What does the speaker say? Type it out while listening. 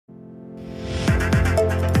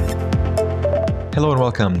Hello and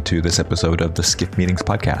welcome to this episode of the Skift Meetings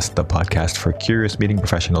podcast, the podcast for curious meeting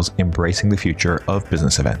professionals embracing the future of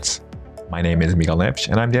business events. My name is Miguel Neves,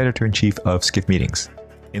 and I'm the editor-in-chief of Skift Meetings.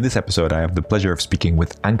 In this episode, I have the pleasure of speaking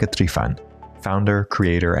with Anke Trifan, founder,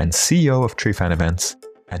 creator, and CEO of Trifan Events,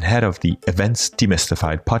 and head of the Events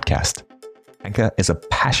Demystified podcast. Anke is a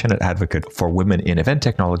passionate advocate for women in event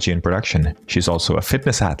technology and production. She's also a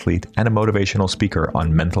fitness athlete and a motivational speaker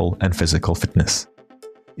on mental and physical fitness.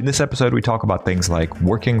 In this episode, we talk about things like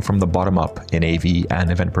working from the bottom up in AV and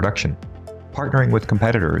event production, partnering with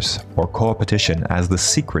competitors or co-opetition as the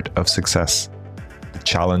secret of success, the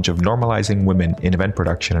challenge of normalizing women in event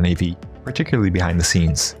production and AV, particularly behind the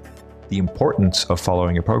scenes, the importance of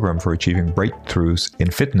following a program for achieving breakthroughs in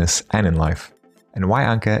fitness and in life, and why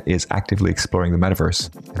Anke is actively exploring the metaverse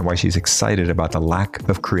and why she's excited about the lack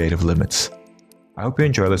of creative limits. I hope you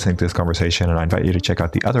enjoy listening to this conversation, and I invite you to check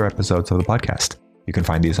out the other episodes of the podcast. You can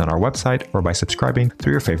find these on our website or by subscribing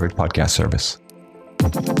through your favorite podcast service.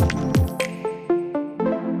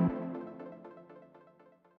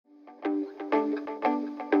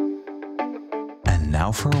 And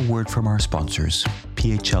now for a word from our sponsors,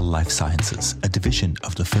 PHL Life Sciences, a division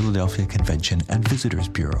of the Philadelphia Convention and Visitors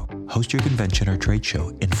Bureau. Host your convention or trade show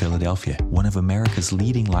in Philadelphia, one of America's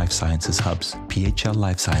leading life sciences hubs. PHL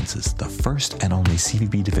Life Sciences, the first and only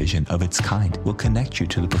CVB division of its kind, will connect you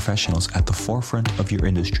to the professionals at the forefront of your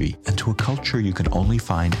industry and to a culture you can only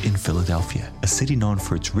find in Philadelphia. A city known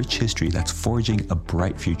for its rich history that's forging a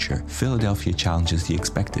bright future, Philadelphia challenges the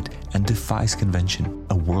expected and defies convention.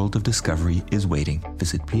 A world of discovery is waiting.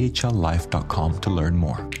 Visit phllife.com to learn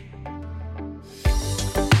more.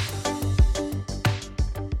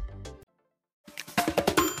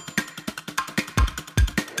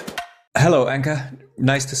 Hello, Anke.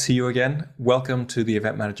 Nice to see you again. Welcome to the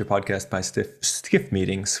Event Manager podcast by Skift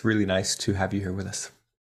Meetings. Really nice to have you here with us.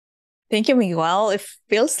 Thank you, Miguel. It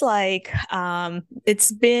feels like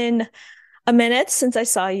it's been a minute since I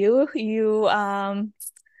saw you.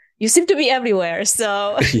 You seem to be everywhere,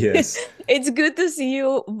 so Yes. It's good to see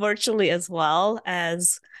you virtually as well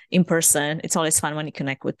as in person. It's always fun when you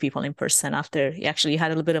connect with people in person after you actually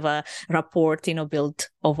had a little bit of a rapport, built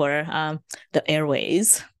over the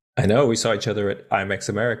airways. I know we saw each other at IMEX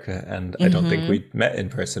America, and I don't think we'd met in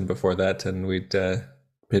person before that, and we'd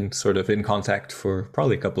been sort of in contact for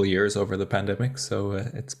probably a couple of years over the pandemic. So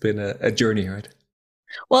it's been a journey, right?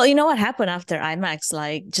 Well, you know what happened after IMEX,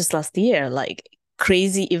 like just last year, like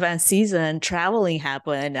crazy event season, traveling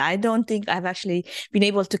happened. I don't think I've actually been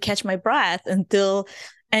able to catch my breath until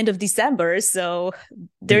end of December. So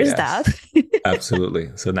there's that.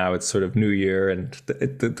 Absolutely. So now it's sort of New Year, and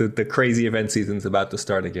the crazy event season's about to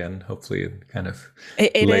start again, hopefully kind of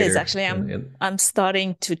It later. is actually. I'm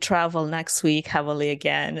starting to travel next week heavily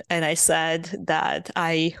again. And I said that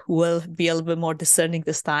I will be a little bit more discerning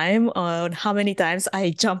this time on how many times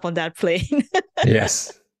I jump on that plane.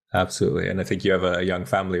 Yes, absolutely. And I think you have a young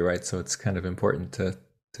family, right? So it's kind of important to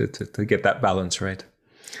get that balance right.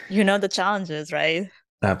 You know the challenges, right?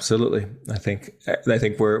 Absolutely. I think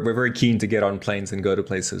we're very keen to get on planes and go to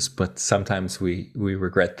places, but sometimes we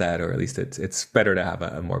regret that, or at least it's better to have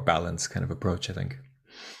a more balanced kind of approach, I think.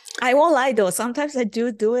 I won't lie though. Sometimes I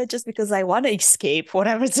do it just because I want to escape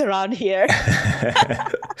whatever's around here.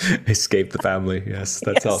 Escape the family. Yes,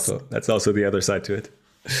 that's also the other side to it.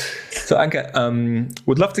 So Anke,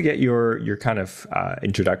 would love to get your kind of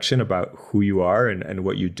introduction about who you are and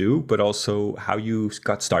what you do, but also how you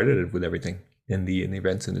got started with everything in the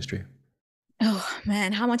events industry. Oh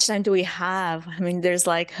man, how much time do we have? I mean, there's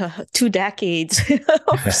like 2 decades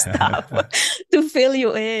of stuff to fill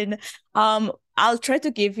you in. I'll try to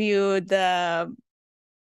give you the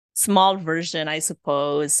small version, I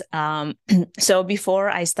suppose. So before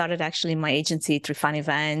I started actually my agency, Trifan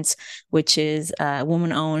Events, which is a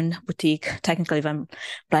woman-owned boutique technical event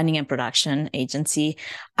planning and production agency,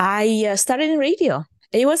 I started in radio.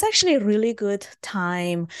 It was actually a really good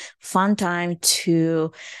time, fun time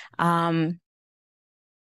to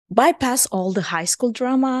bypass all the high school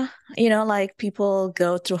drama. Like people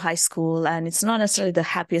go through high school and it's not necessarily the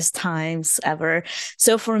happiest times ever.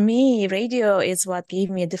 So for me, radio is what gave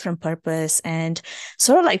me a different purpose and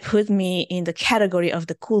sort of like put me in the category of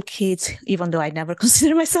the cool kids, even though I never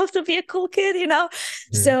consider myself to be a cool kid,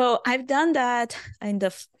 So I've done that in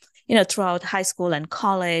the throughout high school and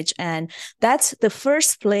college. And that's the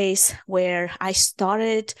first place where I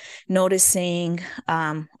started noticing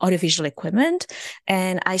audiovisual equipment.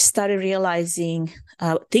 And I started realizing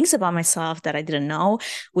things about myself that I didn't know,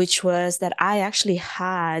 which was that I actually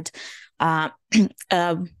had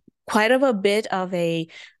quite of a bit of a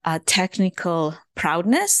technical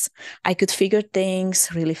proudness. I could figure things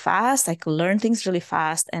really fast. I could learn things really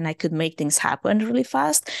fast, and I could make things happen really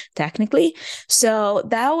fast technically. So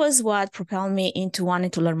that was what propelled me into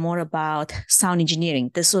wanting to learn more about sound engineering.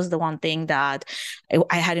 This was the one thing that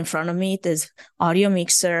I had in front of me, this audio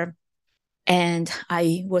mixer. And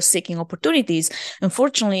I was seeking opportunities.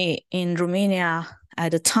 Unfortunately, in Romania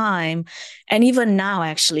at the time, and even now,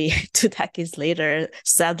 actually, 2 decades later,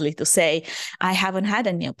 sadly to say, I haven't had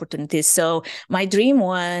any opportunities. So my dream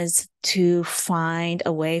was to find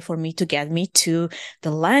a way for me to get me to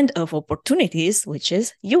the land of opportunities, which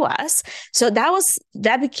is US. So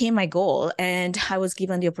that became my goal. And I was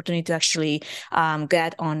given the opportunity to actually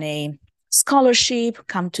get on a scholarship,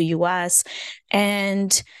 come to US.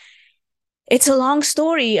 And it's a long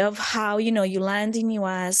story of how, you land in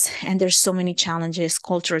US and there's so many challenges,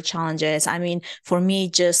 cultural challenges. I mean, for me,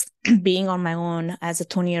 just being on my own as a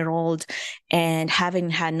 20-year-old and having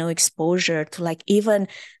had no exposure to like even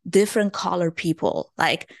different color people,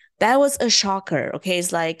 like that was a shocker. Okay.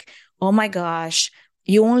 It's like, oh my gosh,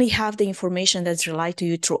 you only have the information that's relied to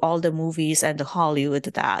you through all the movies and the Hollywood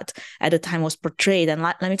that at the time was portrayed. And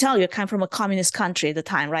let me tell you, I come from a communist country at the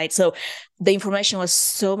time, right? So the information was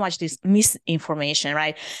so much this misinformation,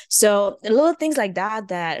 right? So little things like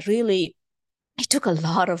that really, it took a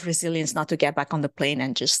lot of resilience not to get back on the plane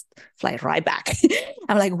and just fly right back.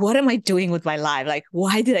 I'm like, what am I doing with my life? Like,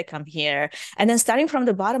 why did I come here? And then starting from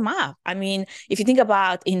the bottom up. I mean, if you think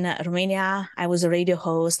about in Romania, I was a radio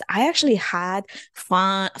host. I actually had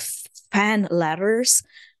fan letters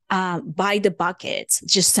by the buckets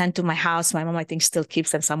just sent to my house. My mom, I think, still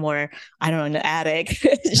keeps them somewhere, I don't know, in the attic.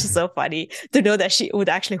 It's just so funny to know that she would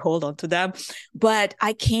actually hold on to them. But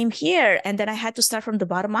I came here and then I had to start from the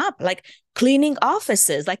bottom up, like cleaning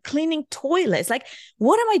offices, like cleaning toilets. Like,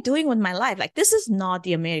 what am I doing with my life? Like, this is not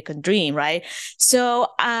the American dream, right? So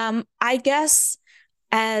I guess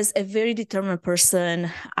as a very determined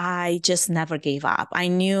person, I just never gave up. I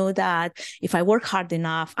knew that if I work hard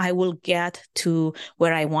enough, I will get to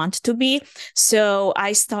where I want to be. So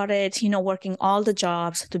I started, working all the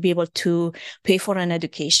jobs to be able to pay for an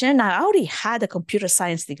education. I already had a computer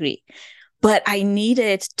science degree, but I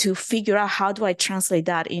needed to figure out how do I translate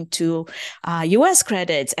that into US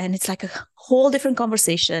credits. And it's like a whole different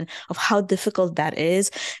conversation of how difficult that is.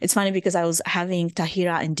 It's funny because I was having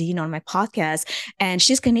Tahira and Dean on my podcast, and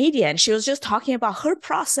she's Canadian. She was just talking about her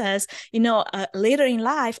process, later in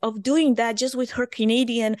life of doing that just with her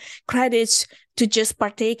Canadian credits to just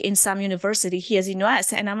partake in some university here in the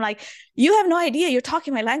US. And I'm like, you have no idea. You're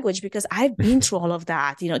talking my language because I've been through all of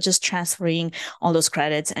that, just transferring all those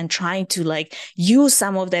credits and trying to like use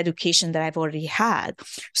some of the education that I've already had.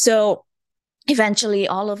 So eventually,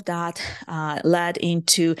 all of that led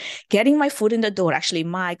into getting my foot in the door. Actually,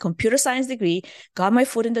 my computer science degree got my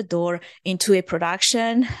foot in the door into a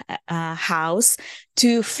production house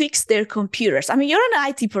to fix their computers. I mean, you're an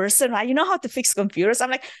IT person, right? You know how to fix computers.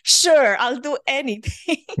 I'm like, sure, I'll do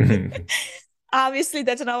anything. Obviously,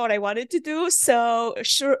 that's not what I wanted to do. So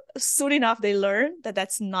sure, soon enough, they learned that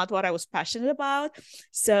that's not what I was passionate about.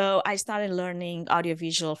 So I started learning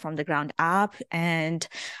audiovisual from the ground up, and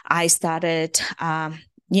I started,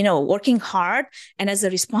 working hard. And as a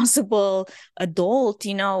responsible adult,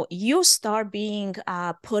 you start being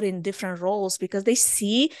put in different roles because they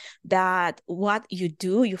see that what you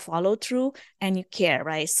do, you follow through and you care,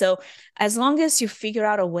 right? So as long as you figure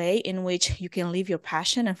out a way in which you can live your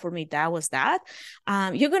passion, and for me, that was that,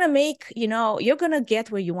 you're going to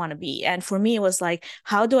get where you want to be. And for me, it was like,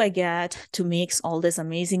 how do I get to mix all these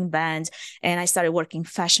amazing bands? And I started working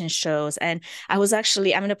fashion shows. And I'm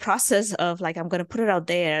in the process of like, I'm going to put it out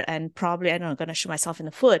there and probably, I'm going to shoot myself in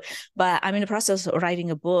the foot, but I'm in the process of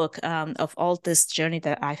writing a book of all this journey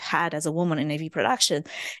that I've had as a woman in AV production.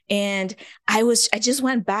 And I just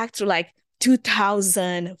went back to like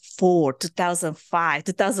 2004, 2005,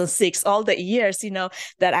 2006, all the years,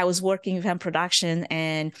 that I was working event production,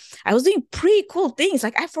 and I was doing pretty cool things.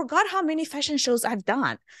 Like I forgot how many fashion shows I've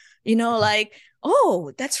done, like,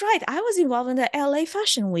 oh, that's right, I was involved in the LA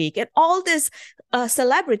Fashion Week, and all these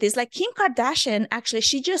celebrities like Kim Kardashian. Actually,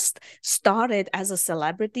 she just started as a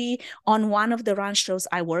celebrity on one of the run shows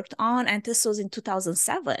I worked on, and this was in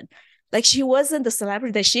 2007. Like she wasn't the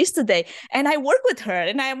celebrity that she is today. And I work with her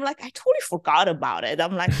and I'm like, I totally forgot about it.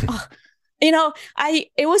 I'm like, oh,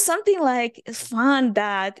 it was something like fun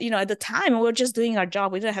that, at the time we were just doing our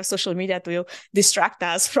job. We didn't have social media to distract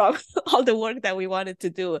us from all the work that we wanted to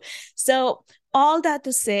do. So all that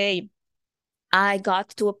to say, I got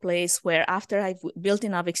to a place where after I've built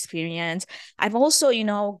enough experience, I've also,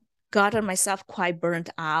 gotten myself quite burnt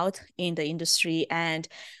out in the industry, and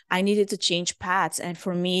I needed to change paths. And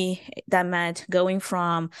for me, that meant going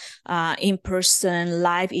from in-person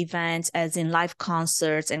live events, as in live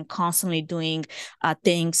concerts, and constantly doing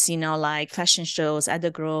things, like fashion shows at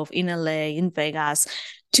the Grove, in LA, in Vegas,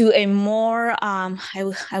 to a more,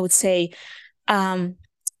 I would say,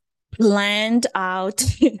 planned out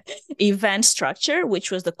event structure, which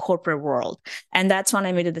was the corporate world. And that's when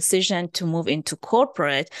I made a decision to move into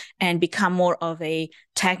corporate and become more of a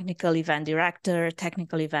technical event director,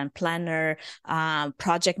 technical event planner,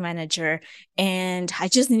 project manager. And I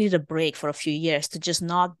just needed a break for a few years to just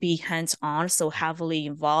not be hands-on, so heavily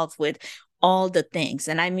involved with all the things.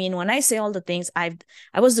 And I mean, when I say all the things, I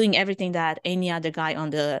was doing everything that any other guy on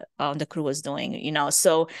the crew was doing,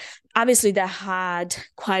 So obviously that had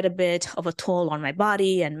quite a bit of a toll on my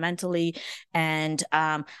body and mentally. And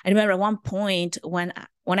I remember at one point when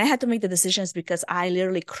I had to make the decisions, because I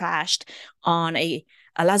literally crashed on a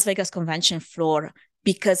Las Vegas convention floor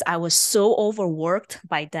because I was so overworked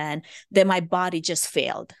by then that my body just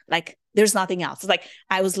failed. Like, there's nothing else. It's like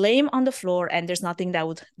I was laying on the floor and there's nothing that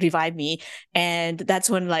would revive me. And that's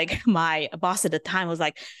when my boss at the time was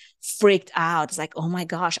freaked out. It's like, oh my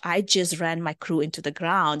gosh, I just ran my crew into the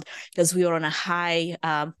ground because we were on a high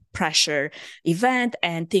pressure event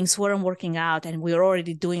and things weren't working out. And we were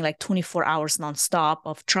already doing 24 hours nonstop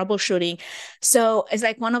of troubleshooting. So it's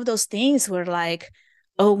one of those things where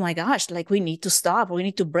oh my gosh, we need to stop, we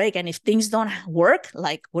need to break. And if things don't work,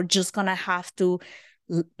 we're just going to have to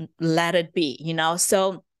let it be,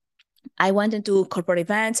 So I went into corporate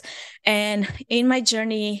events, and in my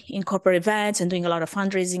journey in corporate events and doing a lot of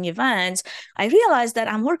fundraising events, I realized that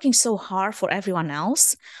I'm working so hard for everyone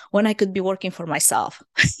else when I could be working for myself.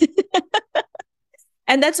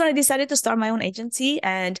 And that's when I decided to start my own agency,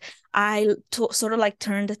 and I sort of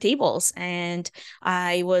turned the tables, and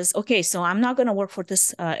I was, okay, so I'm not going to work for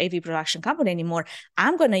this AV production company anymore.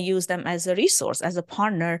 I'm going to use them as a resource, as a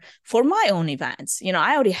partner for my own events.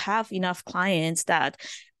 I already have enough clients that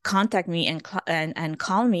contact me and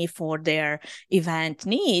call me for their event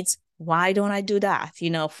needs. Why don't I do that,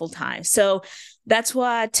 full time? So that's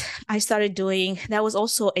what I started doing. That was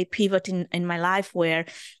also a pivot in my life where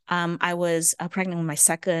I was pregnant with my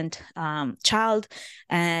second child.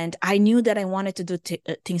 And I knew that I wanted to do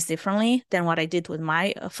things differently than what I did with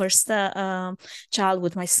my first child,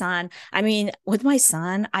 with my son. I mean, with my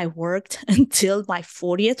son, I worked until my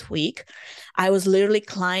 40th week. I was literally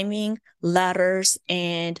climbing ladders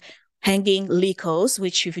and hanging Lecos,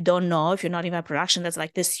 which, if you don't know, if you're not in my production, that's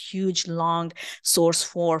this huge, long Source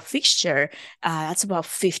 4 fixture. That's about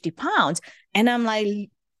 50 pounds. And I'm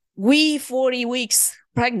we 40 weeks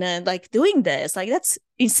pregnant, doing this, that's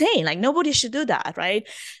insane. Nobody should do that, right?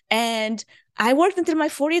 And I worked until my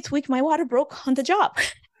 40th week. My water broke on the job.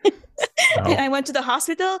 Wow. And I went to the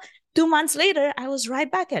hospital. 2 months later, I was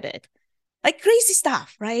right back at it. Crazy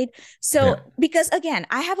stuff, right? So, yeah. Because again,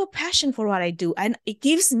 I have a passion for what I do, and it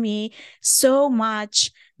gives me so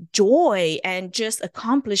much joy and just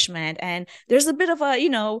accomplishment. And there's a bit of a,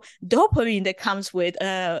 dopamine that comes with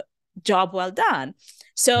a job well done.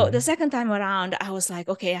 So the second time around, I was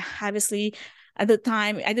okay, obviously at the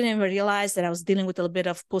time, I didn't even realize that I was dealing with a little bit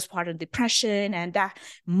of postpartum depression and that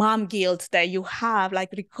mom guilt that you have,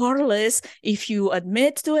 regardless if you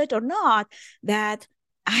admit to it or not, that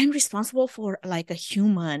I'm responsible for a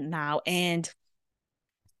human now, and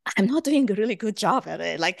I'm not doing a really good job at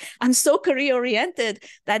it. I'm so career oriented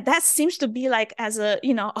that seems to be as a,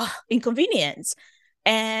 inconvenience.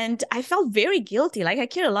 And I felt very guilty. I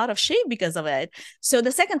carry a lot of shame because of it. So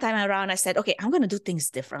the second time around, I said, okay, I'm going to do things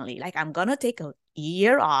differently. I'm going to take a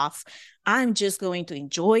year off. I'm just going to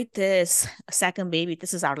enjoy this second baby.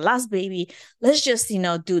 This is our last baby. Let's just,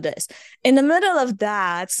 do this. In the middle of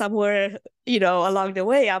that, somewhere, along the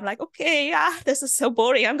way, I'm okay, this is so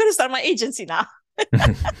boring. I'm going to start my agency now.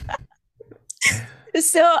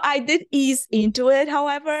 So I did ease into it.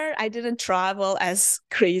 However, I didn't travel as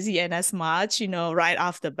crazy and as much, right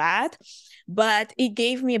off the bat. But it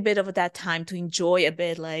gave me a bit of that time to enjoy a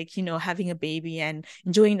bit, having a baby and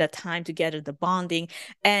enjoying that time together, the bonding.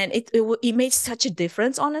 And it made such a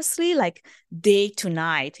difference, honestly, day to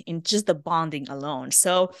night in just the bonding alone.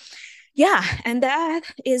 So yeah, and that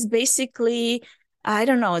is basically, I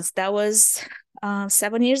don't know, that was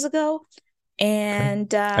 7 years ago. And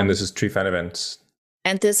this is Tree Fun Events.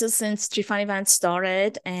 And this is since Tree Fun Events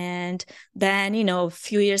started. And then, a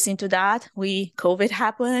few years into that, COVID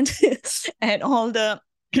happened and all the,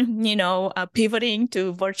 pivoting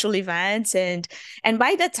to virtual events. And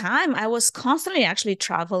by that time, I was constantly actually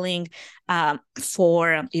traveling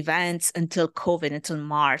for events until COVID, until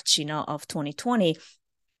March, of 2020.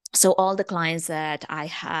 So all the clients that I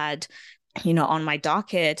had, on my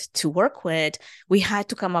docket to work with, we had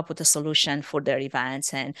to come up with a solution for their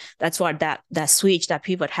events. And that's why that switch, that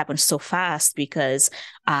pivot happened so fast, because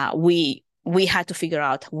we had to figure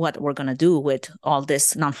out what we're going to do with all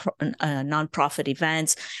this nonprofit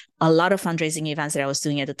events, a lot of fundraising events that I was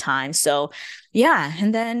doing at the time. So yeah.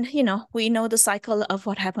 And then, we know the cycle of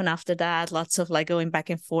what happened after that. Lots of like going back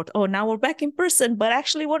and forth. Oh, now we're back in person, but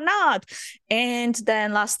actually we're not. And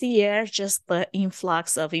then last year, just the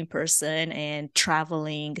influx of in person and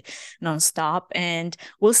traveling nonstop. And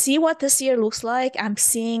we'll see what this year looks like. I'm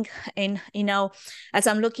seeing, and, as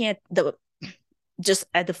I'm looking at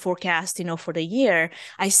the forecast, for the year,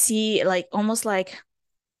 I see like almost like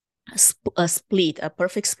a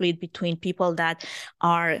perfect split between people that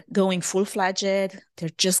are going full-fledged, they're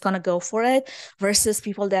just going to go for it, versus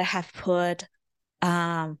people that have put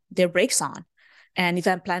their brakes on. And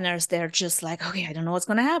event planners, they're just like, okay, I don't know what's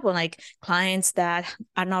going to happen. Like clients that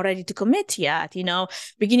are not ready to commit yet.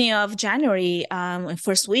 Beginning of January,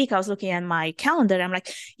 first week, I was looking at my calendar. I'm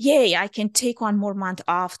like, yay, I can take one more month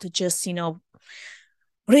off to just,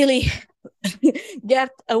 really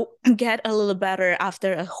get a little better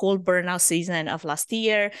after a whole burnout season of last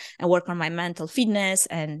year, and work on my mental fitness.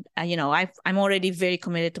 And I'm already very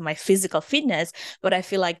committed to my physical fitness, but I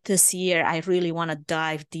feel like this year I really want to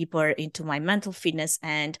dive deeper into my mental fitness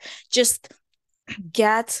and just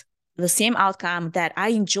get the same outcome that I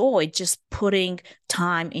enjoy just putting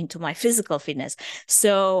time into my physical fitness.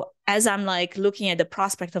 So as I'm like looking at the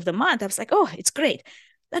prospect of the month, I was like, oh, it's great.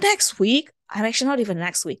 The next week, I'm actually not even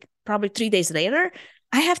next week, probably 3 days later,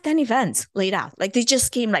 I have 10 events laid out. Like they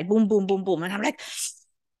just came like boom, boom, boom, boom. And I'm like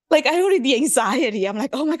I already the anxiety. I'm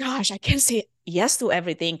like, oh my gosh, I can't say yes to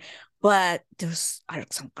everything, but there's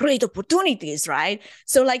some great opportunities, right?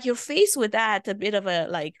 So like you're faced with that, a bit of a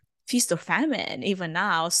like feast or famine even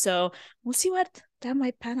now. So we'll see what that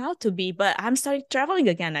might pan out to be. But I'm starting traveling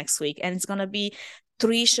again next week, and it's going to be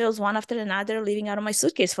 3 shows, one after another, living out of my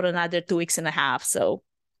suitcase for another 2 weeks and a half. So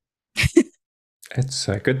it's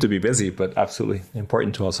good to be busy, but absolutely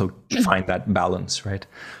important to also find that balance, right?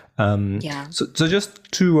 Yeah. So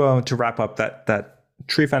just to wrap up that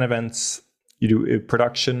tree fan events, you do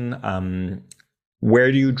production.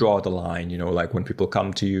 Where do you draw the line? Like when people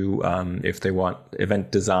come to you, if they want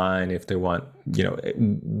event design, if they want,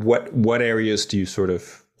 what areas do you sort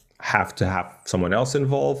of have to have someone else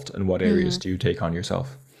involved, and what areas do you take on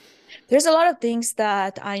yourself? There's a lot of things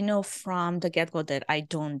that I know from the get-go that I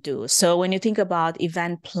don't do. So when you think about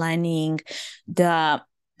event planning, the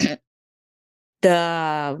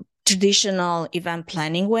traditional event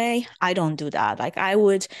planning way, I don't do that. Like I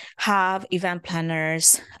would have event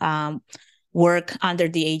planners work under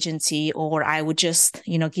the agency, or I would just,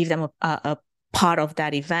 give them a part of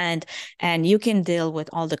that event, and you can deal with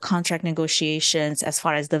all the contract negotiations as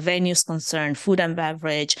far as the venue is concerned, food and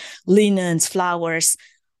beverage, linens, flowers,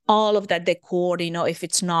 all of that decor, if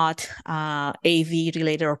it's not AV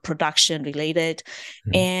related or production related.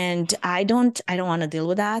 Mm-hmm. And I don't want to deal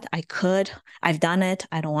with that. I've done it.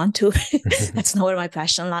 I don't want to. That's not where my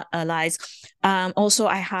passion lies. Also,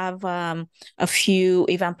 I have a few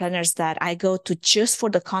event planners that I go to just for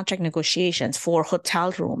the contract negotiations, for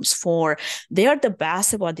hotel rooms, they are the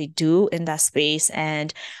best at what they do in that space.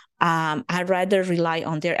 And I'd rather rely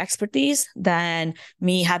on their expertise than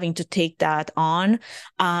me having to take that on.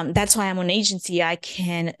 That's why I'm an agency. I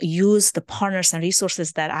can use the partners and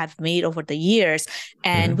resources that I've made over the years,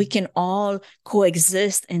 and we can all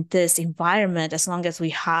coexist in this environment as long as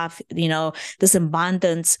we have, this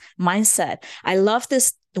abundance mindset. I love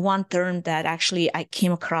this one term that actually I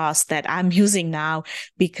came across that I'm using now,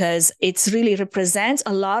 because it's really represents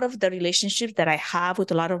a lot of the relationships that I have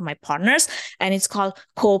with a lot of my partners, and it's called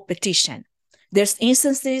co-petition. There's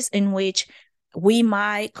instances in which we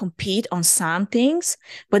might compete on some things,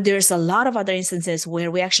 but there's a lot of other instances where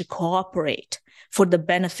we actually cooperate for the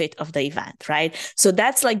benefit of the event, right? So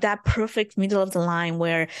that's like that perfect middle of the line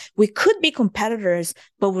where we could be competitors,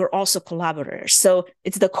 but we're also collaborators. So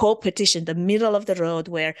it's the co-petition, the middle of the road,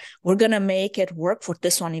 where we're going to make it work for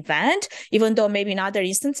this one event, even though maybe in other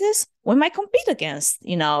instances, we might compete against,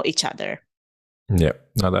 each other. Yeah,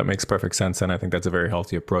 no, that makes perfect sense. And I think that's a very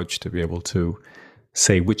healthy approach to be able to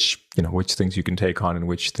say which things you can take on and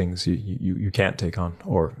which things you can't take on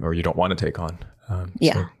or you don't want to take on.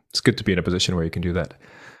 So it's good to be in a position where you can do that.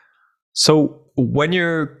 So when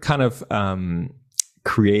you're kind of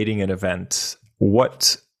creating an event,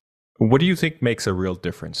 what do you think makes a real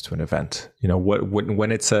difference to an event?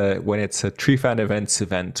 When it's a Tree Fan Events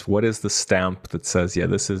event, what is the stamp that says, yeah,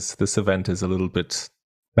 this event is a little bit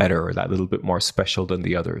better or that little bit more special than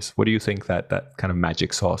the others? What do you think that kind of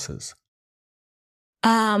magic sauce is?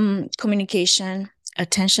 Communication,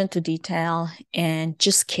 attention to detail, and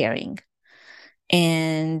just caring.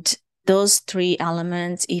 And those three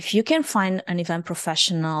elements, if you can find an event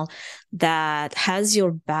professional that has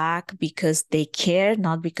your back because they care,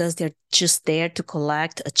 not because they're just there to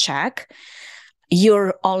collect a check,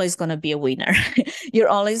 you're always going to be a winner. You're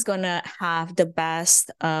always going to have the best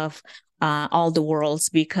of all the worlds,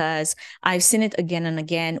 because I've seen it again and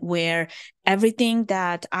again where everything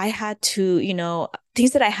that I had to,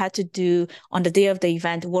 things that I had to do on the day of the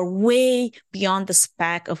event were way beyond the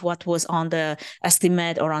spec of what was on the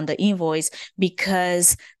estimate or on the invoice,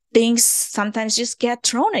 because things sometimes just get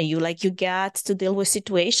thrown at you. Like you get to deal with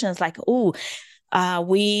situations like,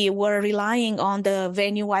 we were relying on the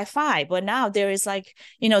venue Wi-Fi, but now there is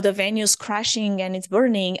the venue's crashing and it's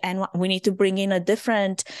burning, and we need to bring in a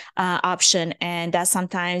different option. And that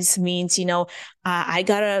sometimes means, I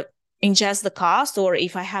gotta ingest the cost, or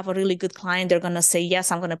if I have a really good client, they're going to say,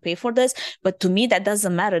 yes, I'm going to pay for this. But to me, that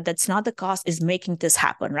doesn't matter. That's not the cost, is making this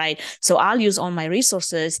happen, right? So I'll use all my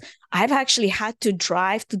resources. I've actually had to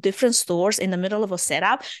drive to different stores in the middle of a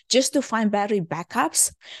setup just to find battery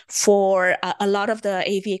backups for a lot of the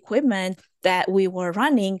AV equipment that we were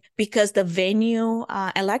running, because the venue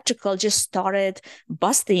electrical just started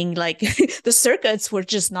busting. Like the circuits were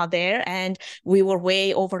just not there and we were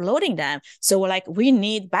way overloading them. So we're like, we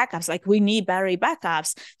need backups, like we need battery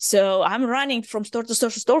backups. So I'm running from store to store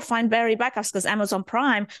to store, find battery backups, because Amazon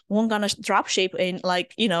Prime won't gonna drop ship in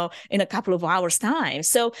in a couple of hours time.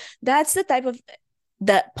 So that's the type of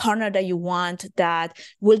the partner that you want, that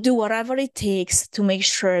will do whatever it takes to make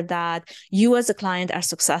sure that you as a client are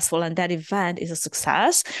successful and that event is a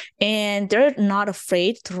success. And they're not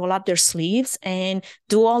afraid to roll up their sleeves and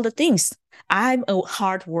do all the things. I'm a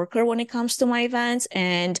hard worker when it comes to my events,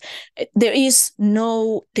 and there is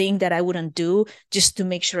no thing that I wouldn't do just to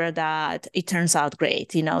make sure that it turns out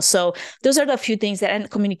great, So those are the few things and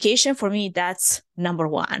communication for me, that's number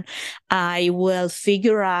one. I will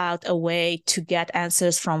figure out a way to get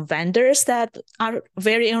answers from vendors that are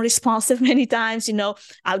very unresponsive many times.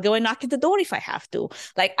 I'll go and knock at the door if I have to.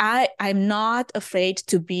 Like I'm not afraid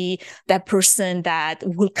to be that person that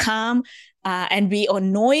will come and be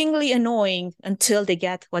annoyingly annoying until they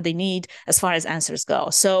get what they need as far as answers go.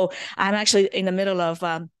 So I'm actually in the middle of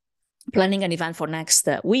planning an event for next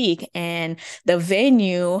week, and the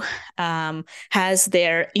venue has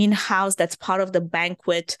their in-house, that's part of the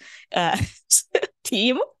banquet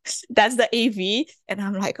team, that's the AV, and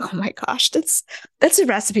I'm like, oh my gosh, that's a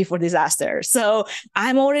recipe for disaster. So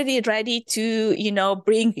I'm already ready to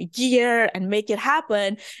bring gear and make it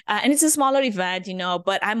happen, and it's a smaller event,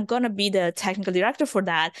 but I'm gonna be the technical director for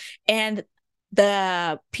that. And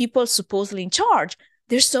the people supposedly in charge,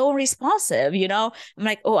 they're so responsive, I'm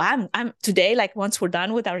like, oh, I'm today, like once we're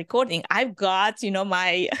done with our recording, I've got,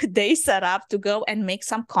 my day set up to go and make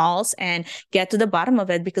some calls and get to the bottom of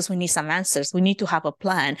it, because we need some answers. We need to have a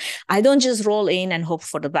plan. I don't just roll in and hope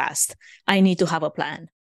for the best. I need to have a plan.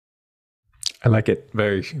 I like it.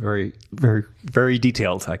 Very, very, very, very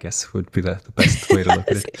detailed, I guess, would be the best way to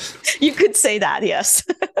look at it. You could say that, yes.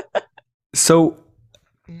 So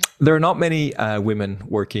there are not many women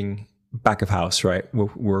working back of house, right?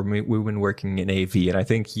 We've been working in AV, and I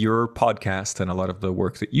think your podcast and a lot of the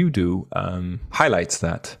work that you do highlights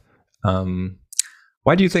that.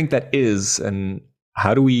 Why do you think that is, and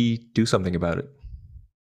how do we do something about it?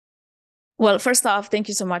 Well, first off, thank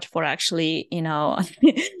you so much for actually,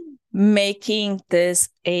 making this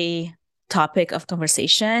a topic of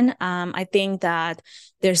conversation. I think that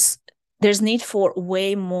there's need for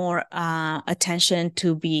way more attention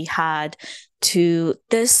to be had to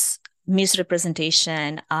this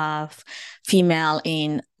misrepresentation of female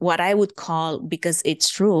in what I would call, because it's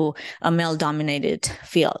true, a male-dominated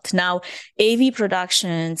field. Now, AV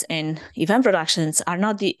productions and event productions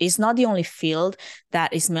is not the only field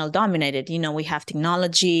that is male-dominated. We have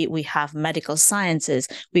technology, we have medical sciences,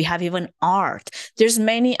 we have even art. There's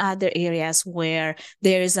many other areas where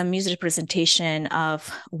there is a misrepresentation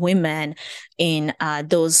of women in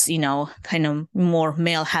those, kind of more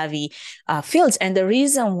male-heavy fields. And the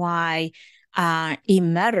reason why it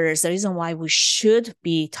matters, the reason why we should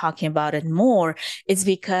be talking about it more, is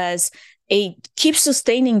because keep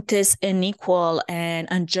sustaining this unequal and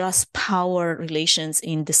unjust power relations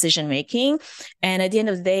in decision making. And at the end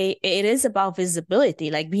of the day, it is about visibility,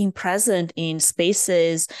 like being present in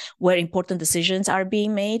spaces where important decisions are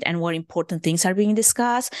being made and where important things are being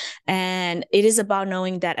discussed. And it is about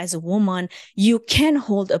knowing that as a woman, you can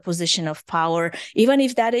hold a position of power, even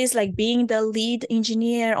if that is like being the lead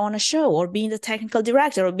engineer on a show, or being the technical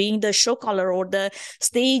director, or being the show caller, or the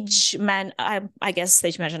stage man. I guess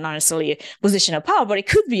stage manager not necessarily position of power, but it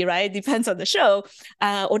could be, right? It depends on the show,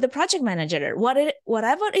 or the project manager.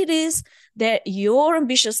 Whatever it is that your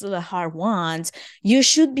ambitious little heart wants, you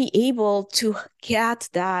should be able to get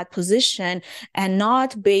that position, and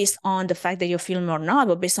not based on the fact that you're female or not,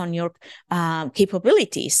 but based on your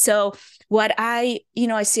capabilities. So what I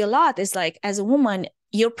see a lot is like, as a woman,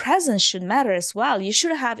 your presence should matter as well. You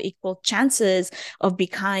should have equal chances of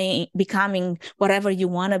becoming whatever you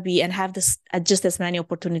want to be, and have this just as many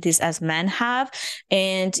opportunities as men have.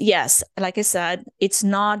 And yes, like I said, it's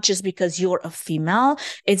not just because you're a female,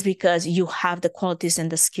 it's because you have the qualities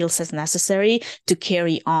and the skill sets necessary to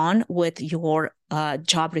carry on with your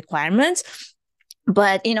job requirements.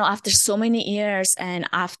 But, after so many years and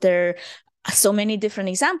after so many different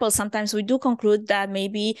examples, sometimes we do conclude that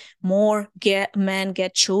maybe more men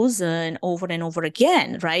get chosen over and over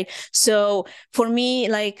again, right? So for me,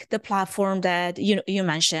 like the platform that you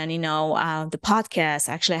mentioned, the podcast,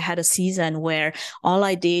 actually I had a season where all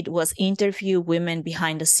I did was interview women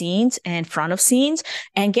behind the scenes and front of scenes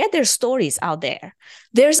and get their stories out there.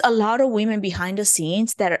 There's a lot of women behind the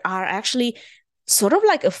scenes that are actually sort of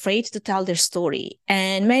like afraid to tell their story.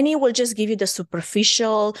 And many will just give you the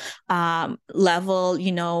superficial level,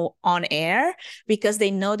 on air, because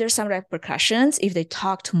they know there's some repercussions if they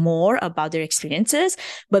talked more about their experiences.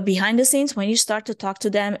 But behind the scenes, when you start to talk to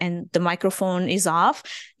them and the microphone is off,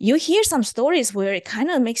 you hear some stories where it kind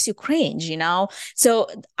of makes you cringe, So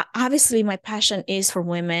obviously my passion is for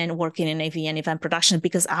women working in AV and event production,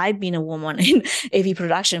 because I've been a woman in AV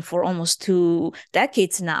production for almost 2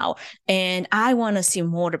 decades now. And I want to see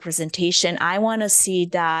more representation. I want to see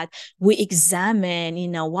that we examine,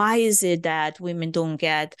 why is it that women don't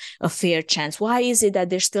get a fair chance? Why is it that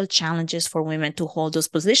there's still challenges for women to hold those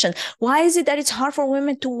positions? Why is it that it's hard for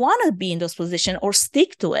women to want to be in those positions or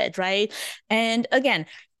stick to it, right? And again,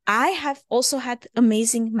 I have also had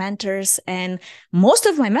amazing mentors, and most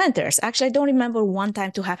of my mentors, actually, I don't remember one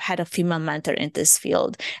time to have had a female mentor in this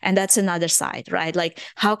field. And that's another side, right? Like,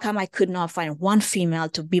 how come I could not find one female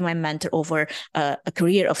to be my mentor over a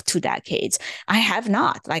career of 2 decades? I have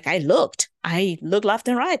not. Like, I looked left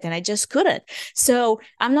and right, and I just couldn't. So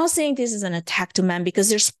I'm not saying this is an attack to men, because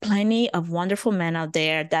there's plenty of wonderful men out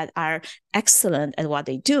there that are excellent at what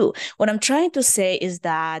they do. What I'm trying to say is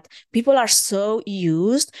that people are so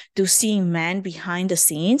used to seeing men behind the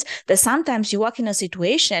scenes that sometimes you walk in a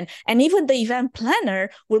situation and even the event planner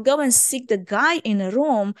will go and seek the guy in a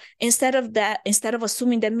room instead of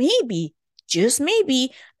assuming that maybe, just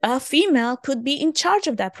maybe, a female could be in charge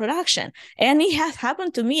of that production. And it has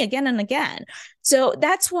happened to me again and again. So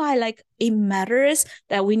that's why, like, it matters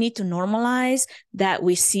that we need to normalize that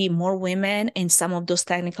we see more women in some of those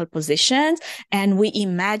technical positions, and we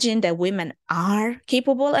imagine that women are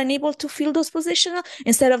capable and able to fill those positions,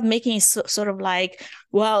 instead of making it sort of like,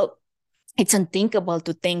 well, it's unthinkable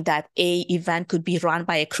to think that a event could be run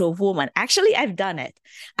by a crew of women. Actually, I've done it.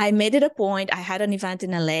 I made it a point. I had an event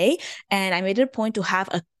in LA, and I made it a point to have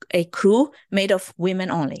a crew made of women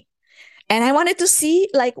only. And I wanted to see,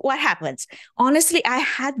 like, what happens. Honestly, I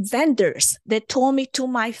had vendors that told me to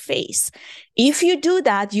my face, if you do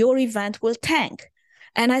that, your event will tank.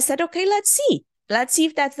 And I said, okay, let's see. Let's see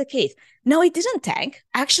if that's the case. No, it didn't tank.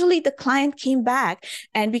 Actually, the client came back,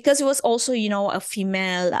 and because it was also, a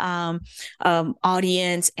female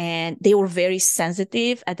audience, and they were very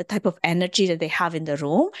sensitive at the type of energy that they have in the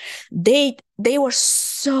room, they were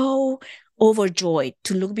so overjoyed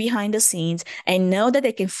to look behind the scenes and know that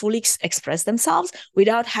they can fully express themselves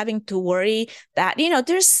without having to worry that,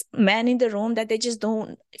 there's men in the room that they just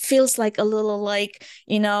don't, feels like a little like,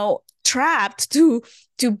 trapped to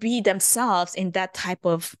be themselves in that type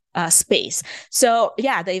of space. So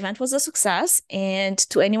yeah, the event was a success. And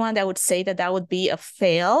to anyone that would say that would be a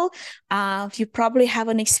fail, you probably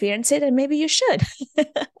haven't experienced it, and maybe you should.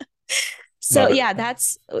 So yeah,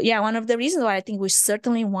 that's one of the reasons why I think we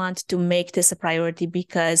certainly want to make this a priority,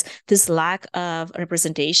 because this lack of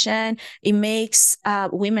representation, it makes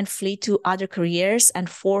women flee to other careers and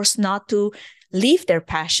force not to live their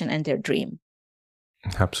passion and their dream.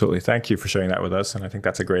 Absolutely. Thank you for sharing that with us. And I think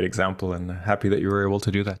that's a great example, and happy that you were able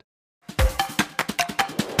to do that.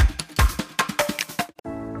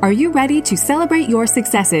 Are you ready to celebrate your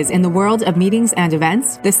successes in the world of meetings and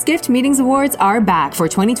events? The Skift Meetings Awards are back for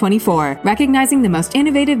 2024, recognizing the most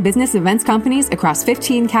innovative business events companies across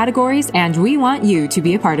 15 categories, and we want you to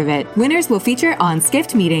be a part of it. Winners will feature on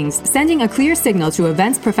Skift Meetings, sending a clear signal to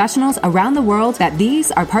events professionals around the world that these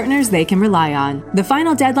are partners they can rely on. The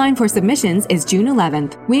final deadline for submissions is June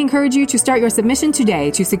 11th. We encourage you to start your submission today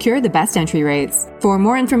to secure the best entry rates. For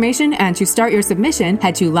more information and to start your submission,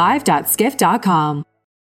 head to live.skift.com.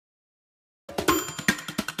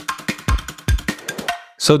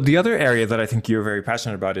 So the other area that I think you're very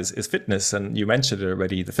passionate about is fitness. And you mentioned it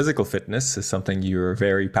already. The physical fitness is something you're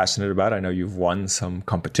very passionate about. I know you've won some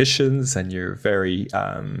competitions and you're very,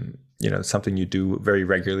 something you do very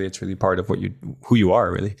regularly. It's really part of who you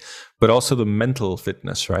are, really. But also the mental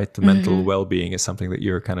fitness, right? The mental well-being is something that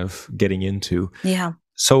you're kind of getting into. Yeah.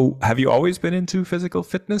 So have you always been into physical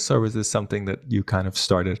fitness, or was this something that you kind of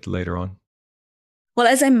started later on? Well,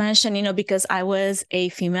 as I mentioned, because I was a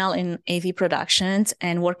female in AV productions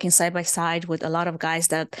and working side by side with a lot of guys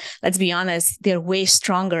that, let's be honest, they're way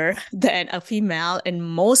stronger than a female in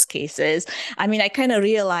most cases. I mean, I kind of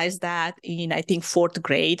realized that in, I think, fourth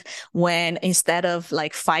grade, when instead of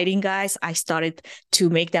like fighting guys, I started to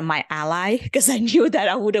make them my ally because I knew that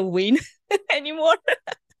I wouldn't win anymore.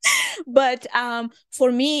 But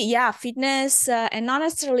for me, yeah, fitness, and not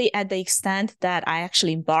necessarily at the extent that I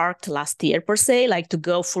actually embarked last year per se, like to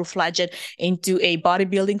go full-fledged into a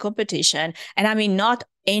bodybuilding competition. And I mean, not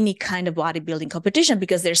any kind of bodybuilding competition,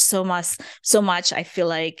 because there's so much, I feel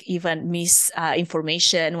like, even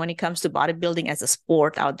misinformation when it comes to bodybuilding as a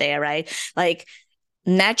sport out there, right? Like,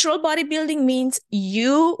 natural bodybuilding means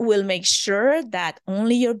you will make sure that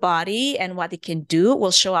only your body and what it can do will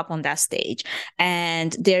show up on that stage.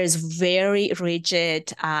 And there's very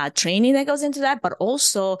rigid training that goes into that, but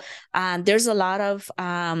also there's a lot of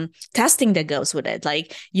testing that goes with it.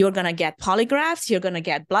 Like, you're going to get polygraphs, you're going to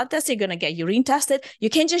get blood tests, you're going to get urine tested. You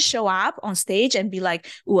can't just show up on stage and be like,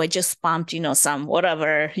 oh, I just pumped, some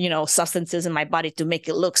whatever, substances in my body to make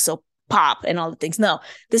it look so pop and all the things. No,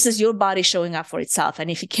 this is your body showing up for itself.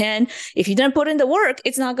 And if you don't put in the work,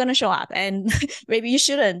 it's not going to show up. And maybe you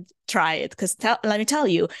shouldn't try it, because let me tell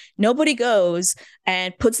you, nobody goes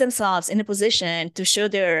and puts themselves in a position to show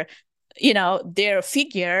their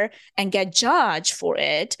figure and get judged for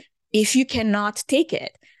it if you cannot take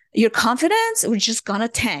it. Your confidence, we're just gonna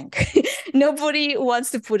tank. Nobody wants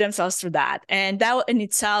to put themselves through that. And that in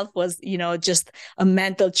itself was, just a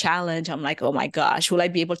mental challenge. I'm like, oh my gosh, will I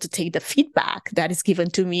be able to take the feedback that is given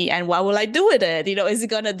to me? And what will I do with it? Is it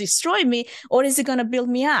gonna destroy me, or is it gonna build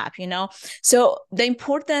me up? So the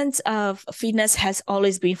importance of fitness has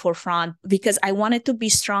always been forefront, because I wanted to be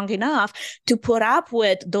strong enough to put up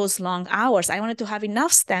with those long hours. I wanted to have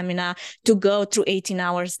enough stamina to go through 18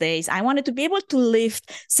 hours days. I wanted to be able to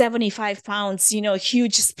lift 75 pounds,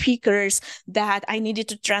 huge speakers that I needed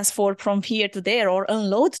to transport from here to there, or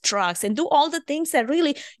unload trucks and do all the things that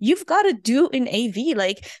really you've got to do in AV.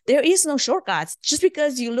 Like, there is no shortcuts. Just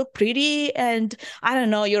because you look pretty and, I don't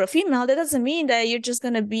know, you're a female, that doesn't mean that you're just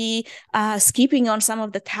going to be skipping on some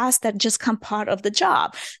of the tasks that just come part of the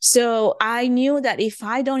job. So I knew that if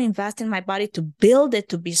I don't invest in my body to build it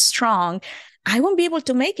to be strong, I won't be able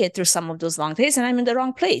to make it through some of those long days, and I'm in the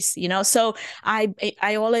wrong place, So I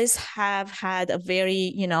always have had a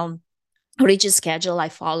very, rigid schedule I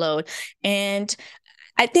followed. And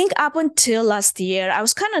I think up until last year, I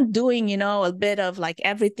was kind of doing, a bit of like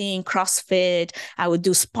everything, CrossFit. I would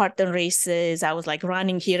do Spartan races. I was like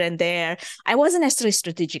running here and there. I wasn't necessarily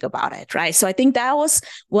strategic about it, right? So I think that was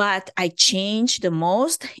what I changed the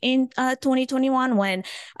most in 2021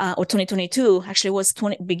 or 2022, actually was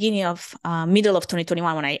middle of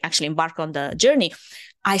 2021 when I actually embarked on the journey.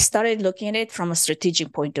 I started looking at it from a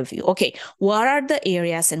strategic point of view. Okay, what are the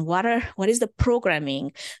areas and what is the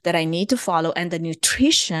programming that I need to follow, and the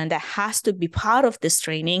nutrition that has to be part of this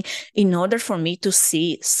training in order for me to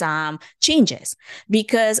see some changes?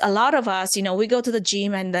 Because a lot of us, we go to the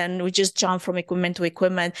gym and then we just jump from equipment to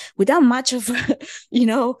equipment without much of,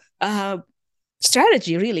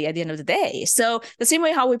 strategy really at the end of the day. So the same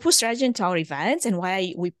way how we put strategy into our events and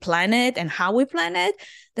why we plan it and how we plan it,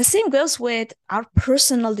 the same goes with our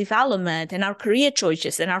personal development and our career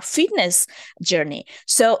choices and our fitness journey.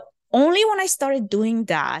 So only when I started doing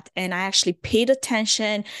that and I actually paid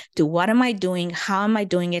attention to what am I doing, how am I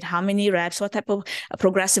doing it, how many reps, what type of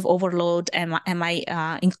progressive overload am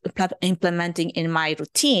I implementing in my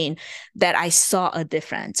routine, that I saw a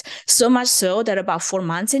difference. So much so that about 4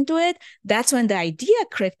 months into it, that's when the idea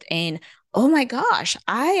crept in. Oh my gosh,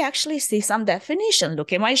 I actually see some definition.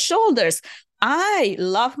 Look at my shoulders. I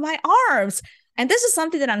love my arms. And this is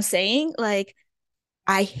something that I'm saying, like,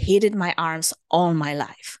 I hated my arms all my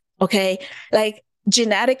life. Okay. Like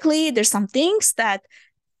genetically, there's some things that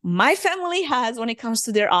my family has when it comes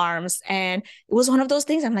to their arms. And it was one of those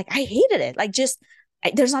things I'm like, I hated it. Like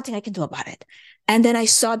there's nothing I can do about it. And then I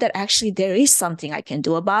saw that actually there is something I can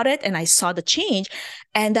do about it. And I saw the change.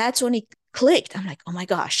 And that's when it clicked. I'm like, oh my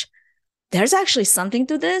gosh, there's actually something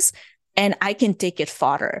to this. And I can take it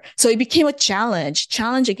farther. So it became a challenge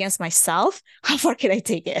against myself. How far can I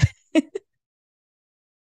take it?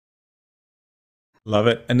 Love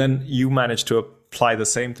it. And then you managed to apply the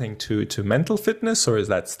same thing to mental fitness, or is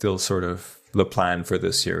that still sort of the plan for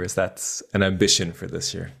this year? Is that an ambition for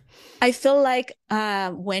this year? I feel like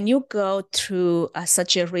when you go through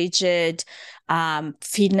such a rigid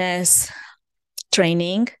fitness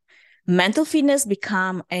training, mental fitness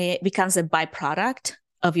becomes a byproduct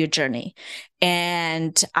of your journey.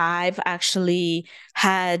 And I've actually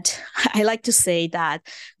had, I like to say that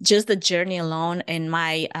just the journey alone in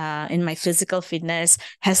my physical fitness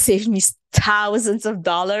has saved me thousands of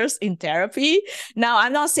dollars in therapy. Now,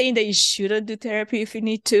 I'm not saying that you shouldn't do therapy if you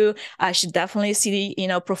need to. I should definitely see,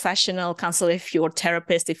 professional counsel if you're a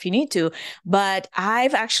therapist, if you need to. But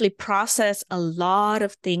I've actually processed a lot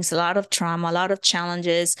of things, a lot of trauma, a lot of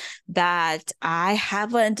challenges that I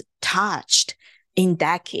haven't touched in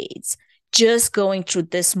decades, just going through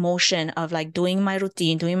this motion of like doing my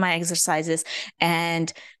routine, doing my exercises,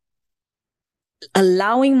 and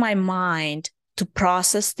allowing my mind to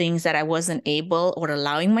process things that I wasn't able or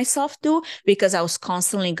allowing myself to because I was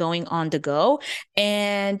constantly going on the go.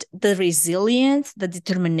 And the resilience, the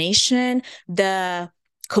determination, the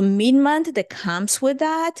commitment that comes with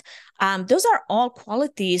that, those are all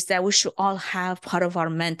qualities that we should all have part of our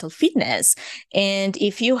mental fitness. And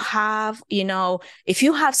if you have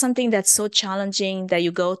something that's so challenging that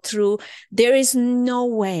you go through, there is no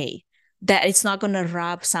way that it's not going to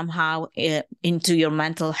rub somehow into your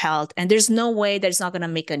mental health. And there's no way that it's not going to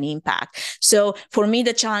make an impact. So for me,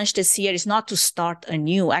 the challenge this year is not to start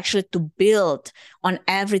anew, actually to build on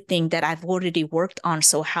everything that I've already worked on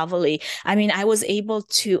so heavily. I mean, I was able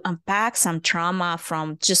to unpack some trauma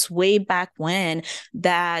from just way back when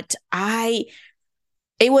that I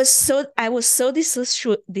was so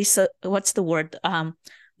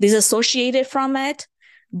disassociated from it,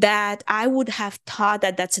 that I would have thought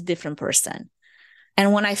that that's a different person.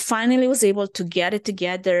 And when I finally was able to get it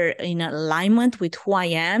together in alignment with who I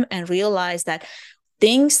am and realize that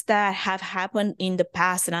things that have happened in the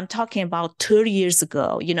past, and I'm talking about 30 years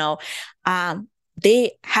ago,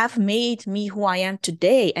 they have made me who I am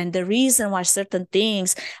today. And the reason why certain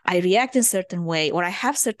things I react in a certain way or I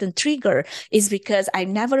have certain trigger is because I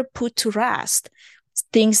never put to rest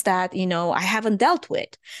things that, I haven't dealt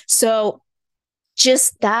with. So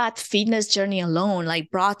just that fitness journey alone,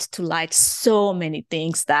 like brought to light so many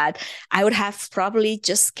things that I would have probably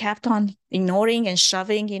just kept on ignoring and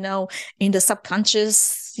shoving, in the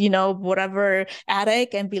subconscious, whatever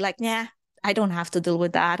attic and be like, yeah, I don't have to deal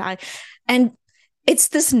with that. And it's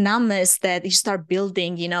this numbness that you start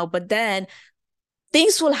building, but then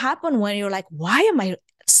things will happen when you're like, why am I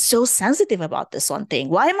so sensitive about this one thing?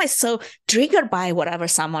 Why am I so triggered by whatever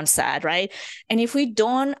someone said, right? And if we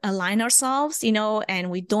don't align ourselves,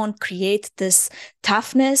 and we don't create this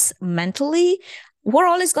toughness mentally, we're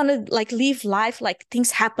always going to like live life like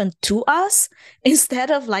things happen to us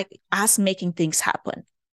instead of like us making things happen.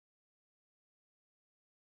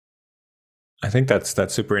 I think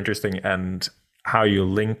that's super interesting. And how you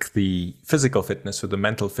link the physical fitness with the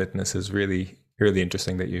mental fitness is really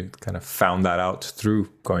interesting, that you kind of found that out through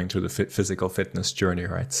going through the physical fitness journey,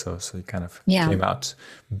 right? So you kind of came out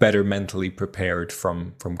better mentally prepared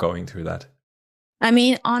from going through that. I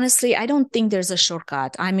mean, honestly, I don't think there's a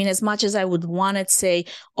shortcut. I mean, as much as I would want to say,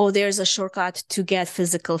 oh, there's a shortcut to get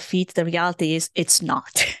physical fit, the reality is it's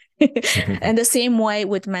not. And the same way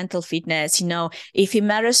with mental fitness, if it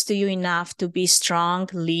matters to you enough to be strong,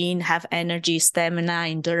 lean, have energy, stamina,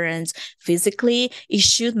 endurance physically, it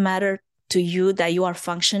should matter to you that you are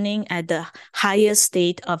functioning at the highest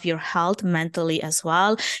state of your health mentally as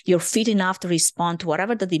well. You're fit enough to respond to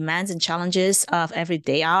whatever the demands and challenges of every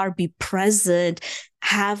day are, be present,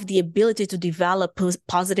 have the ability to develop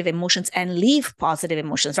positive emotions and live positive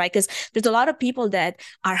emotions, right? Because there's a lot of people that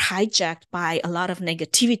are hijacked by a lot of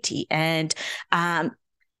negativity, and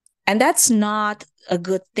that's not a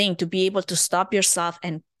good thing, to be able to stop yourself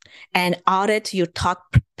and audit your thought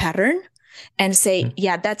pattern and say,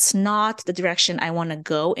 yeah, that's not the direction I want to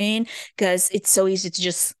go in, because it's so easy to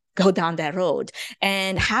just go down that road.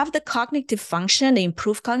 And have the cognitive function, the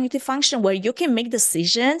improved cognitive function, where you can make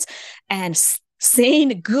decisions and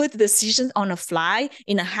saying good decisions on a fly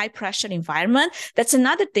in a high pressure environment. That's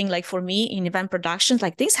another thing. Like for me in event productions,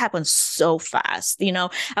 like things happen so fast.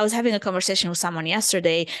 I was having a conversation with someone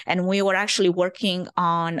yesterday, and we were actually working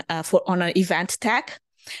on an event tech.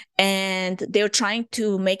 And they're trying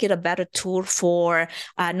to make it a better tool for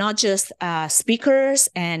not just speakers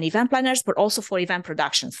and event planners, but also for event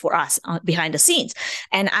productions for us behind the scenes.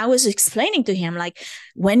 And I was explaining to him, like,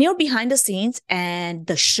 when you're behind the scenes and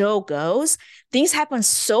the show goes, things happen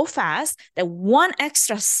so fast that one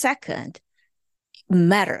extra second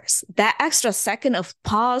matters. That extra second of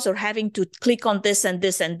pause or having to click on this and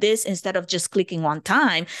this and this instead of just clicking one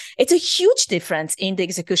time, it's a huge difference in the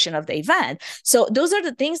execution of the event. So those are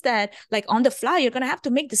the things that, like, on the fly, you're going to have to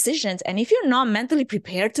make decisions. And if you're not mentally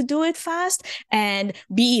prepared to do it fast and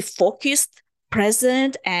be focused,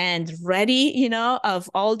 present, and ready, of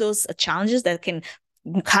all those challenges that can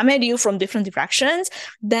come at you from different directions,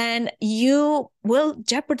 then you will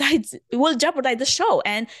jeopardize the show.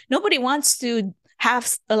 And nobody wants to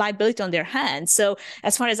have a liability on their hands. So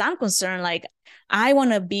as far as I'm concerned, like, I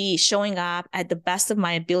want to be showing up at the best of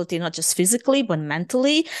my ability, not just physically, but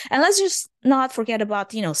mentally. And let's just not forget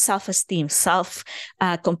about, self-esteem,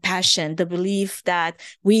 self-compassion, the belief that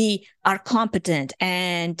we are competent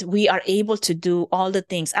and we are able to do all the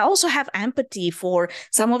things. I also have empathy for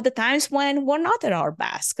some of the times when we're not at our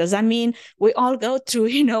best, because we all go through,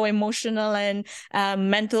 emotional and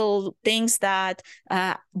mental things that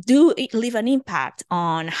do leave an impact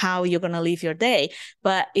on how you're going to live your day.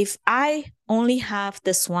 But if I only have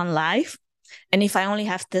this one life, and if I only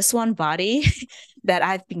have this one body that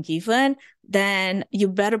I've been given, then you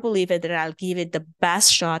better believe it that I'll give it the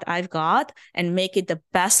best shot I've got and make it the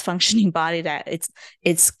best functioning body that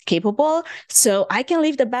it's capable, so I can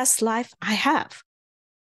live the best life I have.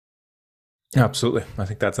 Absolutely. I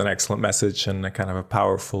think that's an excellent message and a kind of a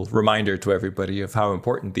powerful reminder to everybody of how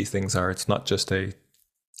important these things are. It's not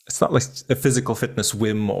like a physical fitness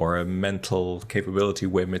whim or a mental capability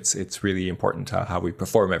whim. It's really important how we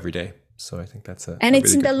perform every day. So I think that's and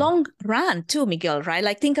it's really in the long run too, Miguel, right?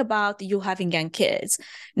 Like, think about you having young kids.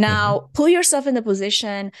 Now, put yourself in the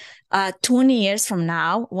position 20 years from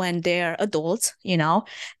now when they're adults,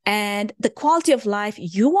 and the quality of life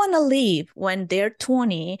you want to live when they're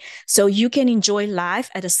 20, so you can enjoy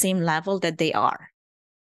life at the same level that they are.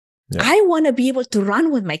 Yeah. I want to be able to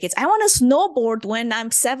run with my kids. I want to snowboard when I'm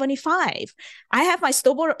 75. I have my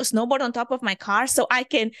snowboard on top of my car so I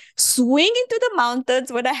can swing into the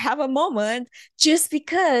mountains when I have a moment, just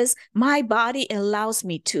because my body allows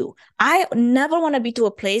me to. I never want to be to a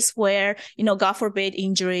place where, God forbid,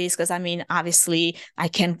 injuries, because obviously I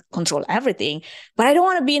can't control everything, but I don't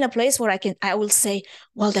want to be in a place where I will say,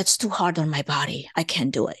 well, that's too hard on my body. I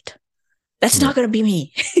can't do it. That's not going to be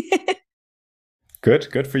me.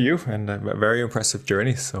 Good for you, and a very impressive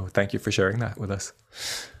journey. So thank you for sharing that with us.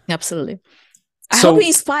 Absolutely. I hope we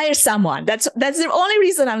inspire someone. That's the only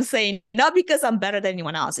reason I'm saying, not because I'm better than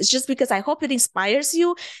anyone else. It's just because I hope it inspires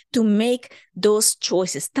you to make those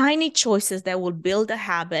choices, tiny choices that will build a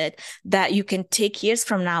habit that you can take years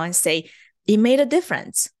from now and say, it made a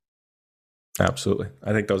difference. Absolutely.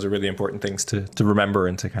 I think those are really important things to remember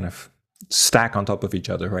and to kind of stack on top of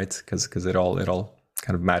each other, right? Because it all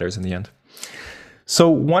kind of matters in the end. So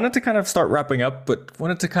wanted to kind of start wrapping up, but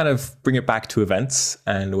wanted to kind of bring it back to events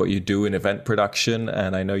and what you do in event production.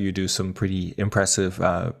 And I know you do some pretty impressive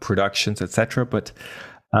productions, etc. But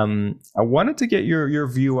I wanted to get your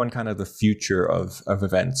view on kind of the future of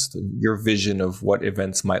events, your vision of what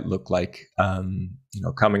events might look like,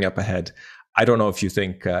 coming up ahead. I don't know if you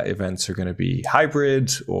think events are going to be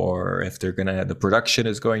hybrid or if the production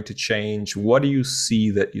is going to change. What do you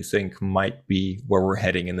see that you think might be where we're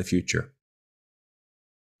heading in the future?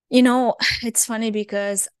 It's funny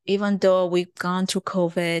because even though we've gone through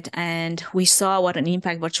COVID and we saw what an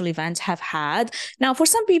impact virtual events have had, now for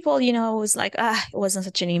some people, it was like, it wasn't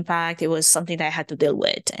such an impact. It was something that I had to deal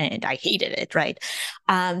with and I hated it, right?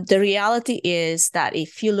 The reality is that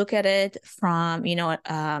if you look at it from,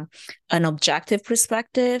 an objective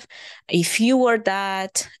perspective, if you were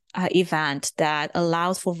that event that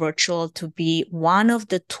allows for virtual to be one of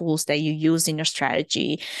the tools that you use in your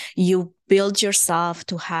strategy, you build yourself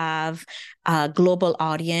to have a global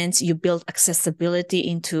audience, you build accessibility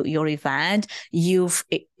into your event, you've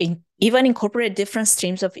even incorporated different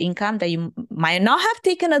streams of income that you might not have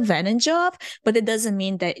taken advantage of, but it doesn't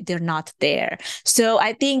mean that they're not there. So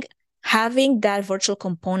I think having that virtual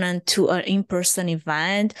component to an in-person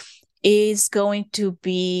event is going to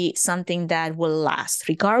be something that will last,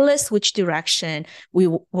 regardless which direction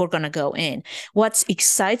we're going to go in. What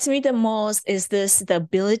excites me the most is the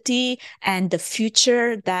ability and the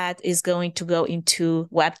future that is going to go into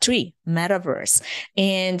Web3, metaverse.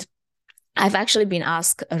 And I've actually been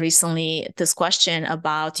asked recently this question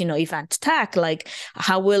about, event tech, like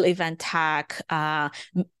how will event tech, how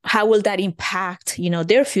will that impact,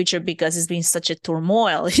 their future, because it's been such a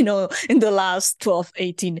turmoil, in the last 12,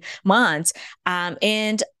 18 months.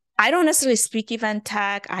 And I don't necessarily speak event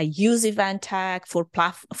tech. I use event tech for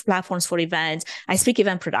platforms for events. I speak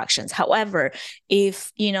event productions. However,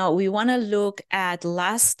 if, we want to look at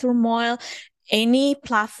last turmoil, any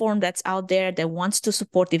platform that's out there that wants to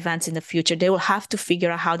support events in the future, they will have to figure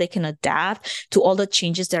out how they can adapt to all the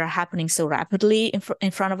changes that are happening so rapidly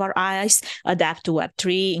in front of our eyes, adapt to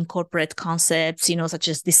Web3, incorporate concepts, such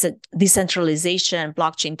as decentralization,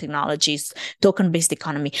 blockchain technologies, token-based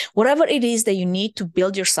economy, whatever it is that you need to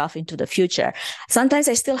build yourself into the future. Sometimes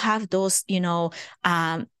I still have those,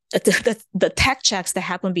 the tech checks that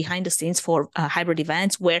happen behind the scenes for hybrid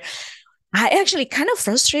events, where I actually kind of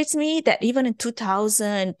frustrates me that even in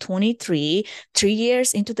 2023, 3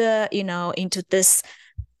 years into into this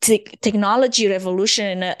technology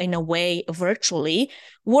revolution in a way virtually,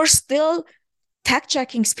 we're still tech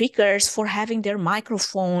checking speakers for having their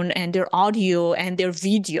microphone and their audio and their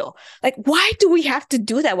video. Like, why do we have to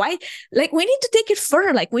do that? Why? Like, we need to take it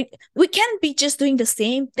further. Like, we can't be just doing the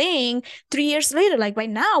same thing 3 years later. Like, by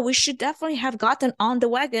now, we should definitely have gotten on the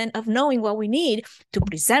wagon of knowing what we need to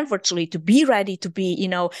present virtually, to be ready to be,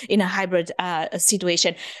 in a hybrid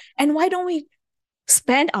situation. And why don't we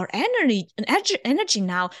spend our energy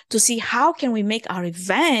now to see how can we make our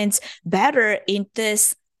events better in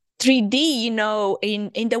this 3D,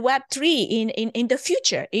 in the Web3, in the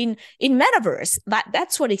future, in metaverse.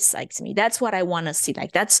 That's what excites me. That's what I want to see.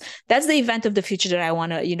 Like that's the event of the future that I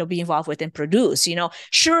want to, be involved with and produce.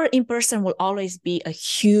 Sure, in person will always be a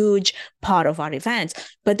huge part of our events,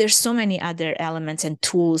 but there's so many other elements and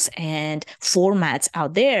tools and formats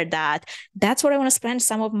out there that's what I want to spend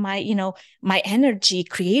some of my, my energy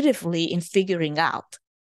creatively in figuring out.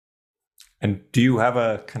 And do you have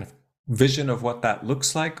a kind of vision of what that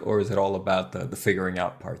looks like, or is it all about the figuring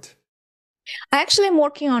out part? I actually am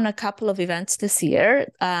working on a couple of events this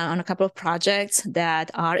year, on a couple of projects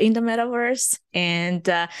that are in the metaverse. And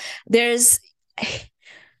there's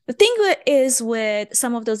the thing is with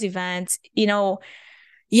some of those events,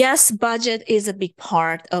 yes, budget is a big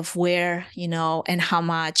part of where, and how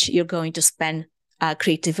much you're going to spend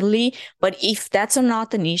creatively. But if that's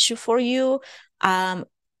not an issue for you,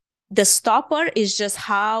 the stopper is just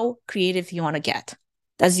how creative you want to get.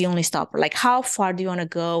 That's the only stopper. Like, how far do you want to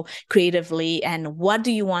go creatively, and what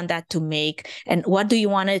do you want that to make, and what do you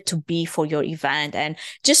want it to be for your event? And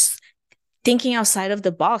just thinking outside of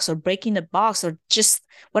the box, or breaking the box, or just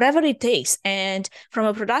whatever it takes. And from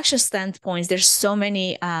a production standpoint, there's so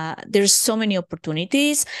many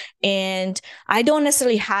opportunities, and I don't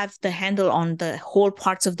necessarily have the handle on the whole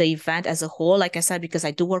parts of the event as a whole, like I said, because I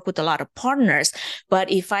do work with a lot of partners. But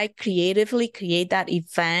if I creatively create that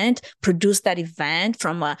event, produce that event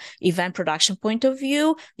from a event production point of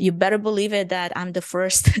view, you better believe it that I'm the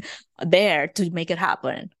first there to make it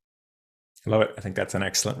happen. I love it. I think that's an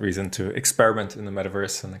excellent reason to experiment in the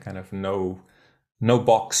metaverse, and the kind of no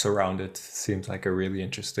box around it seems like a really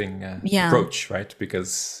interesting approach, right?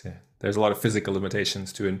 Because there's a lot of physical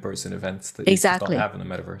limitations to in-person events that you just don't have in the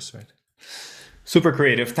metaverse, right? Super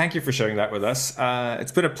creative. Thank you for sharing that with us.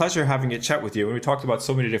 It's been a pleasure having a chat with you. And we talked about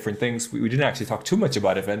so many different things. We didn't actually talk too much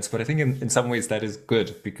about events, but I think in some ways that is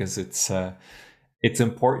good, because it's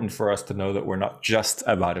important for us to know that we're not just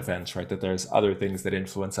about events, right? That there's other things that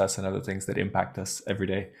influence us and other things that impact us every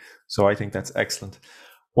day. So I think that's excellent.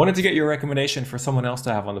 Wanted to get your recommendation for someone else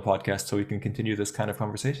to have on the podcast so we can continue this kind of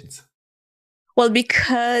conversations. Well,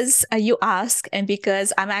 because you ask, and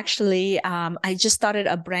because I'm actually, I just started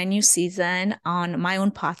a brand new season on my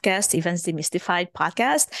own podcast, Events Demystified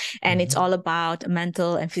podcast, and it's all about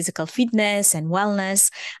mental and physical fitness and wellness.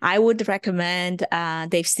 I would recommend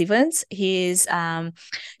Dave Stevens. He's a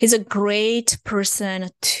great person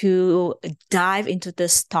to dive into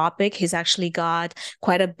this topic. He's actually got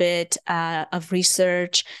quite a bit of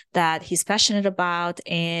research that he's passionate about,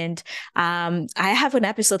 and I have an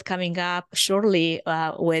episode coming up shortly shortly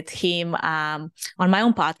with him on my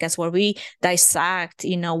own podcast, where we dissect,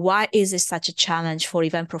 why is it such a challenge for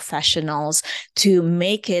event professionals to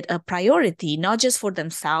make it a priority, not just for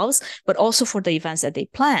themselves, but also for the events that they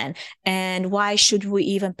plan, and why should we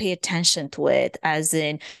even pay attention to it as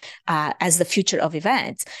the future of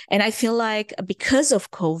events. And I feel like because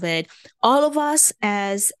of COVID, all of us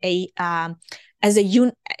as a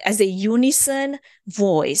unison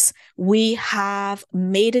voice, we have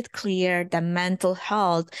made it clear that mental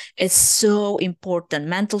health is so important.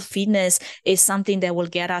 Mental fitness is something that will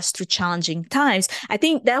get us through challenging times. I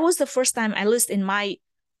think that was the first time, at least in my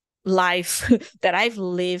life that I've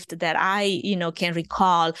lived, that I, can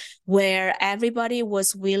recall, where everybody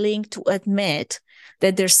was willing to admit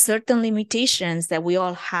that there's certain limitations that we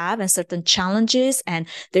all have and certain challenges, and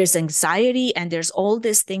there's anxiety, and there's all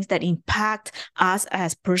these things that impact us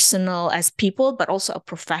as people, but also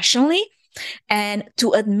professionally. And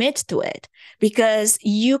to admit to it, because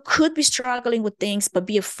you could be struggling with things, but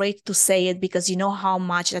be afraid to say it because you know how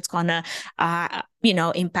much that's gonna,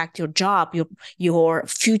 impact your job, your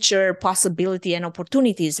future possibility and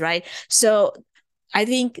opportunities, right? So I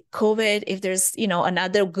think COVID, if there's,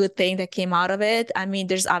 another good thing that came out of it, I mean,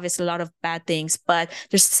 there's obviously a lot of bad things, but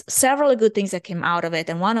there's several good things that came out of it.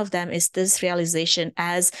 And one of them is this realization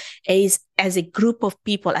as a group of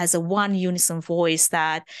people, as a one unison voice,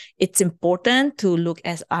 that it's important to look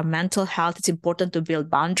at our mental health. It's important to build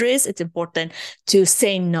boundaries. It's important to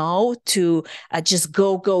say no to just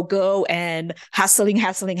go and hustling.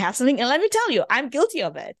 And let me tell you, I'm guilty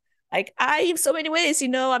of it. Like in so many ways,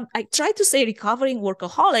 I try to say recovering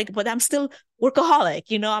workaholic, but I'm still workaholic.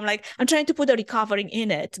 I'm trying to put the recovering in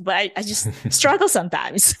it, but I just struggle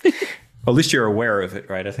sometimes. At least you're aware of it,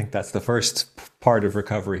 right? I think that's the first part of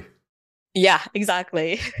recovery. Yeah,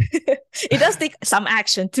 exactly. It does take some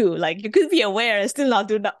action too. Like you could be aware and still not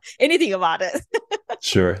do anything about it.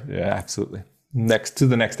 Sure. Yeah, absolutely. Next to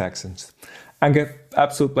the next actions. Anke,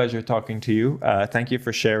 absolute pleasure talking to you. Thank you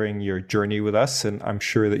for sharing your journey with us. And I'm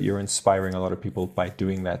sure that you're inspiring a lot of people by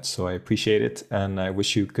doing that. So I appreciate it. And I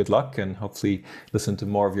wish you good luck, and hopefully listen to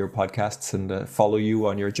more of your podcasts and follow you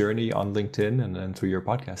on your journey on LinkedIn and through your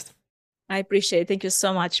podcast. I appreciate it. Thank you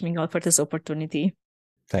so much, Miguel, for this opportunity.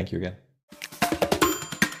 Thank you again.